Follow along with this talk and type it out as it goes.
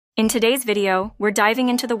In today's video, we're diving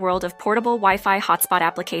into the world of portable Wi-Fi hotspot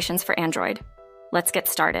applications for Android. Let's get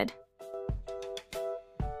started.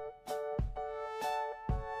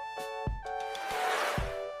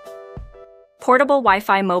 Portable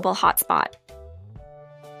Wi-Fi mobile hotspot.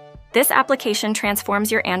 This application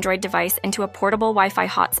transforms your Android device into a portable Wi-Fi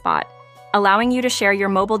hotspot, allowing you to share your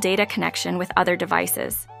mobile data connection with other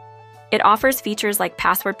devices. It offers features like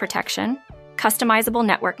password protection, customizable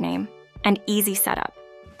network name, and easy setup.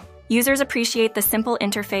 Users appreciate the simple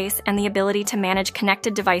interface and the ability to manage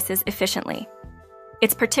connected devices efficiently.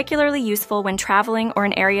 It's particularly useful when traveling or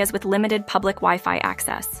in areas with limited public Wi-Fi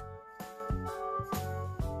access.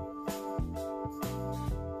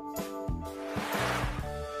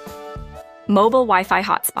 Mobile Wi-Fi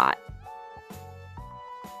hotspot.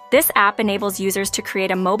 This app enables users to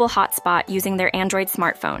create a mobile hotspot using their Android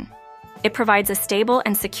smartphone. It provides a stable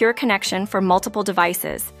and secure connection for multiple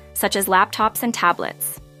devices, such as laptops and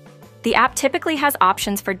tablets. The app typically has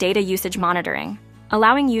options for data usage monitoring,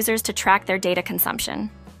 allowing users to track their data consumption.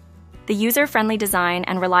 The user-friendly design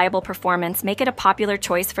and reliable performance make it a popular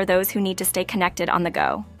choice for those who need to stay connected on the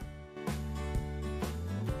go.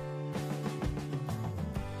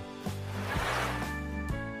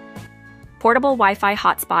 Portable Wi-Fi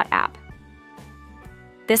hotspot app.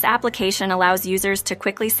 This application allows users to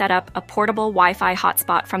quickly set up a portable Wi-Fi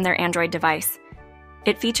hotspot from their Android device.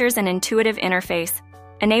 It features an intuitive interface,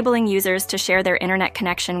 enabling users to share their internet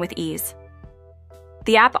connection with ease.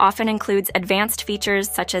 The app often includes advanced features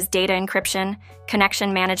such as data encryption,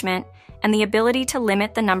 connection management, and the ability to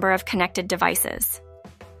limit the number of connected devices.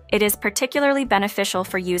 It is particularly beneficial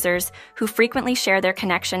for users who frequently share their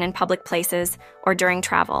connection in public places or during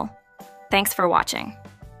travel. Thanks for watching.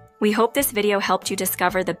 We hope this video helped you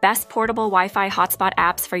discover the best portable Wi-Fi hotspot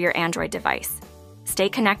apps for your Android device. Stay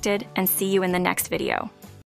connected and see you in the next video.